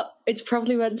know what? It's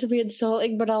probably meant to be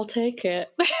insulting, but I'll take it.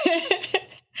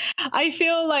 I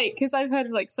feel like, because I've heard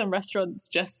of like some restaurants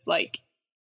just like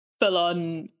full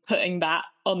on putting that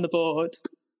on the board.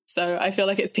 So I feel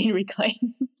like it's been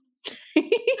reclaimed.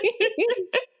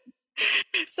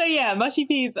 So So yeah, mushy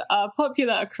peas are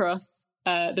popular across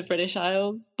the British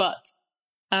Isles, but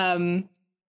I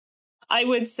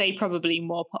would say probably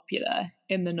more popular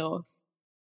in the north.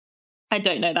 I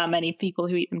don't know that many people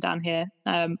who eat them down here,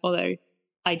 although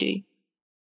I do.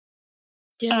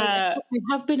 Yeah, I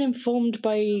have been informed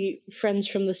by friends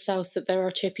from the south that there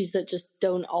are chippies that just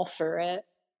don't offer it.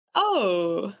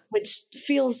 Oh. Which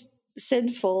feels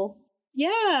sinful.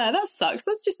 Yeah, that sucks.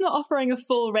 That's just not offering a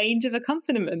full range of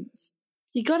accompaniments.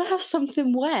 You gotta have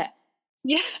something wet.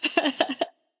 Yeah.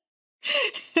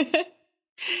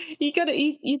 you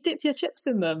dip your chips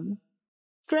in them.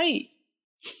 Great.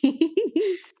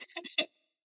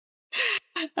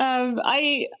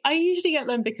 I usually get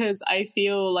them because I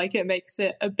feel like it makes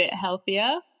it a bit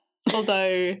healthier,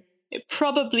 although it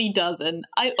probably doesn't.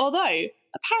 Although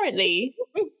apparently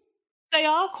they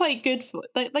are quite good for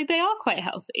like they are quite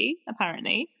healthy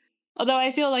apparently. Although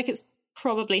I feel like it's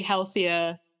probably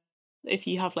healthier if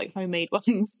you have like homemade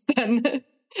ones than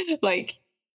like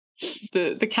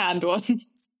the canned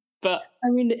ones. But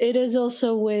I mean, it is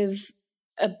also with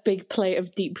a big plate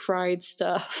of deep fried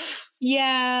stuff.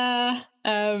 Yeah,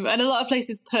 and a lot of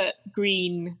places put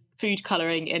green food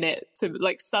coloring in it to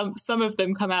like some of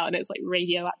them come out and it's like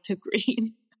radioactive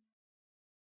green,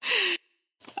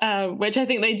 which I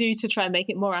think they do to try and make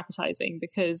it more appetizing,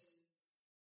 because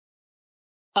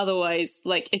otherwise,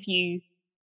 like if you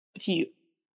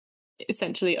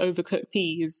essentially overcook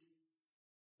peas,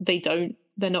 they're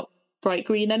not bright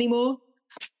green anymore.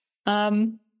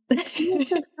 Some of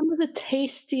the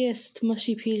tastiest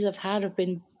mushy peas I've had have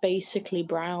been basically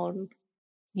brown.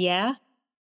 Yeah.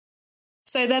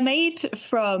 So they're made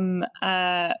from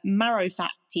marrowfat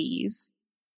peas,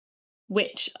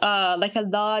 which are like a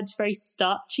large, very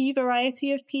starchy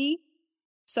variety of pea.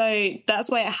 So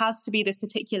that's why it has to be this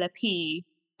particular pea,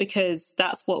 because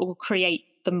that's what will create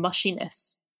the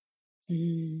mushiness.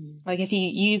 Like if you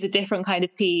use a different kind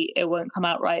of pea, it won't come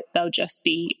out right. They'll just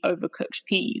be overcooked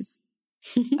peas.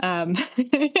 But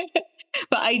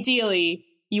ideally,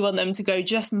 you want them to go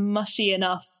just mushy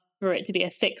enough for it to be a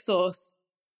thick sauce,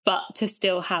 but to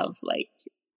still have like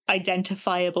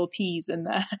identifiable peas in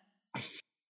there.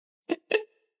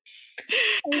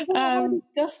 How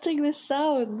disgusting this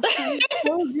sounds. It's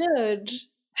so good.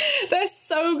 They're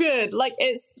so good. Like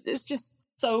it's just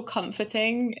so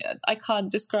comforting. I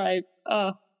can't describe.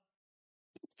 Oh,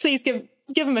 please give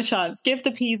them a chance. Give the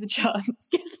peas a chance.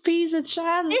 Give the peas a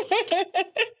chance.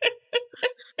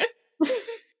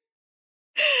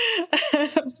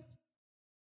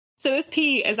 So this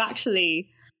pea is actually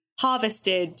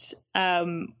harvested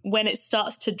when it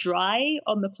starts to dry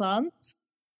on the plant.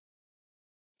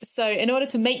 So in order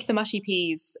to make the mushy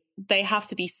peas, they have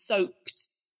to be soaked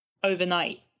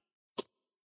overnight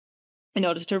in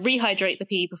order to rehydrate the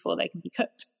pea before they can be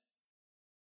cooked.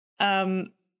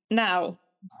 Now,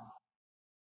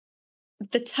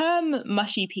 the term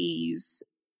mushy peas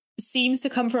seems to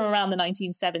come from around the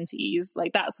 1970s.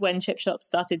 Like that's when chip shops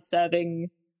started serving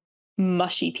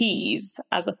mushy peas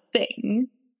as a thing.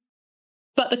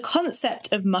 But the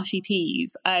concept of mushy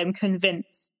peas, I'm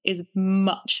convinced, is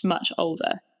much, much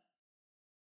older.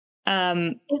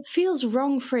 It feels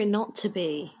wrong for it not to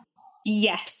be.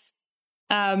 Yes.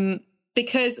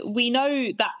 Because we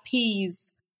know that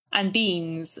peas and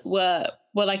beans were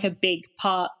like a big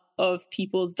part of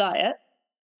people's diet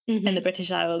in the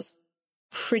British Isles,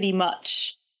 pretty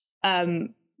much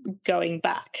going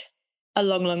back a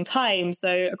long, long time.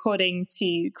 So according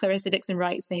to Clarissa Dixon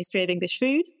Wright's The History of English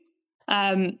Food,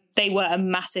 they were a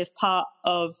massive part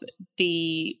of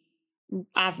the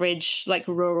average, like,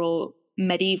 rural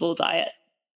medieval diet.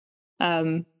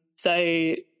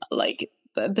 So, like,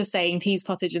 the saying, peas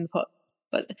pottage in the pot,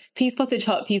 but peas pottage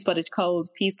hot, peas pottage cold,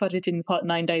 peas pottage in the pot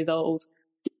 9 days old.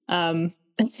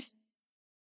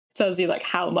 Tells you, like,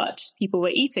 how much people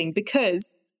were eating,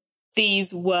 because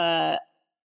these were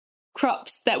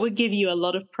crops that would give you a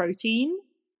lot of protein.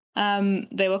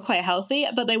 They were quite healthy,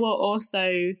 but they were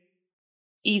also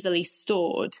easily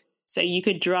stored. So you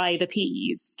could dry the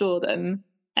peas, store them,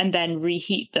 and then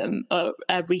reheat them or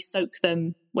re-soak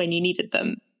them when you needed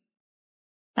them.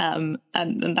 And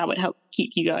that would help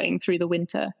keep you going through the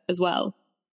winter as well.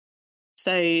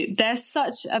 So they're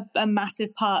such a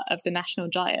massive part of the national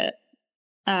diet.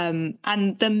 And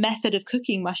the method of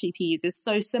cooking mushy peas is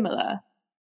so similar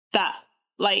that,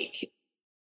 like,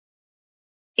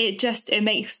 it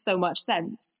makes so much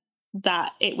sense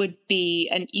that it would be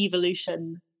an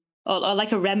evolution or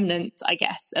like a remnant, I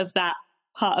guess, of that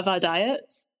part of our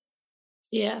diets.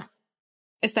 Yeah.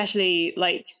 Especially,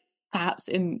 like, perhaps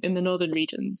in the northern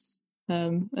regions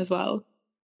as well,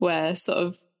 where sort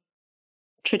of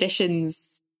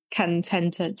traditions can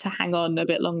tend to hang on a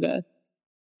bit longer.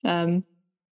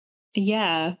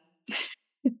 Yeah.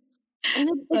 And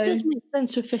it does make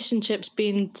sense with fish and chips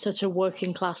being such a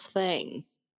working class thing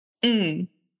Mm,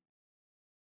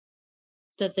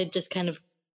 that they just kind of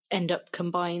end up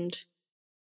combined.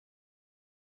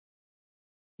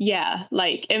 yeah,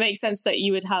 like it makes sense that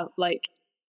you would have like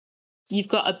you've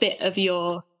got a bit of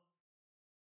your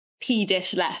pea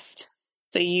dish left,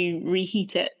 so you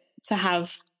reheat it to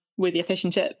have with your fish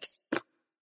and chips,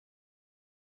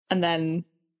 and then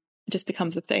it just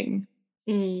becomes a thing.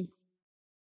 Mm.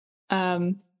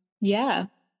 Yeah.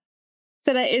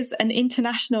 So there is an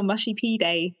International Mushy Pea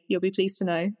Day, you'll be pleased to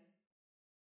know.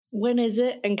 When is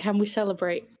it, and can we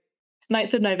celebrate?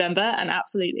 9th of November, and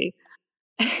absolutely.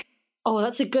 Oh,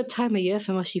 that's a good time of year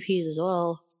for mushy peas as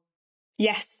well.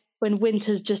 Yes. When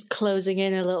winter's just closing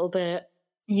in a little bit.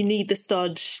 You need the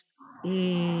stodge.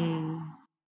 Mm.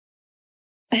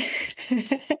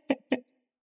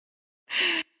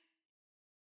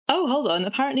 Oh, hold on.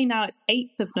 Apparently now it's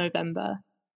 8th of November.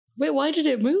 Wait, why did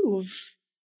it move?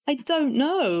 I don't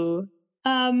know.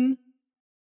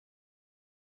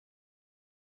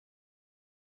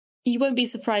 You won't be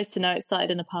surprised to know it started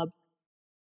in a pub.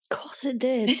 Of course it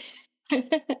did.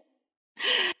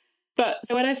 But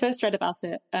so when I first read about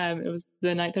it, it was the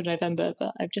 9th of November,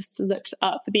 but I've just looked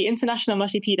up the International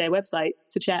Mushy Pea Day website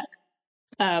to check.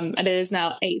 And it is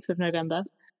now 8th of November.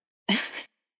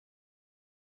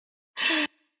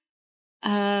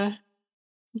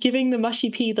 Giving the mushy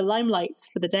pea the limelight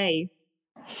for the day.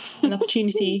 An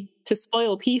opportunity to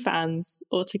spoil pea fans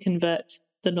or to convert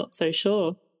the not so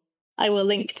sure. I will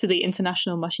link to the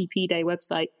International Mushy Pea Day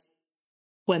website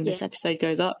when this episode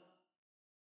goes up.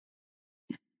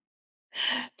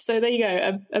 So there you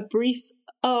go, a brief,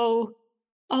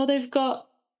 they've got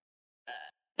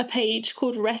a page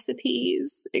called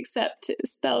recipes, except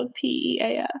it's spelled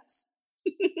PEAS.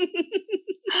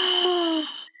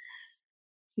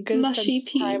 Mushy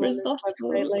pea risotto.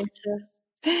 Later.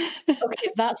 Okay,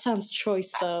 that sounds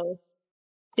choice though.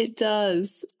 It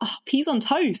does. Oh, peas on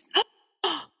toast.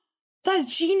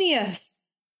 That's genius.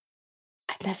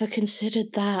 I never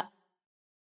considered that.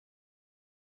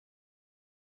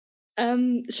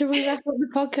 Should we wrap up the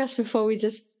podcast before we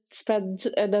just spend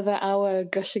another hour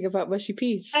gushing about mushy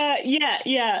peas?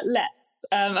 Yeah, let's.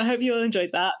 I hope you all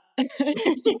enjoyed that.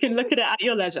 You can look at it at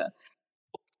your leisure.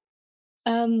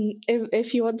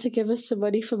 If you want to give us some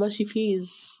money for mushy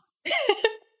peas,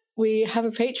 we have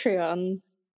a Patreon,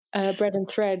 Bread and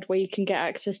Thread, where you can get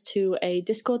access to a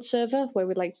Discord server where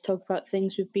we'd like to talk about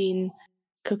things we've been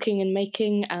cooking and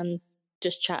making and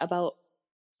just chat about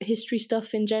history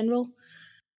stuff in general.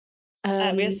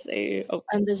 And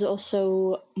there's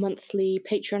also monthly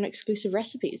Patreon exclusive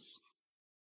recipes.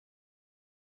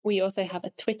 We also have a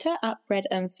Twitter at Bread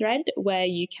and Thread where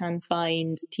you can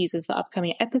find teasers for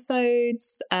upcoming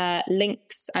episodes,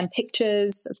 links and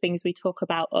pictures of things we talk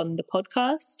about on the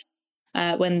podcast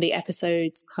when the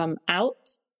episodes come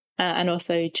out, and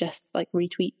also just like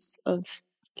retweets of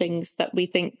things that we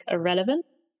think are relevant.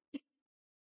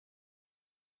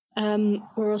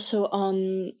 We're also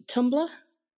on Tumblr,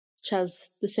 which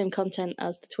has the same content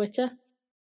as the Twitter.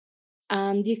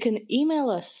 And you can email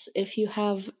us if you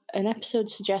have an episode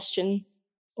suggestion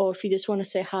or if you just want to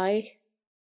say hi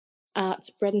at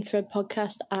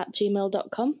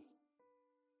breadandthreadpodcast@gmail.com.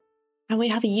 And we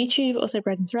have a YouTube, also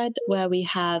Bread and Thread, where we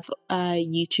have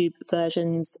YouTube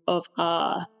versions of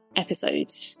our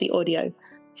episodes, just the audio,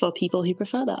 for people who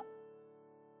prefer that.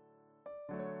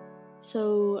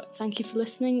 So thank you for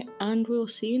listening, and we'll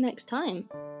see you next time.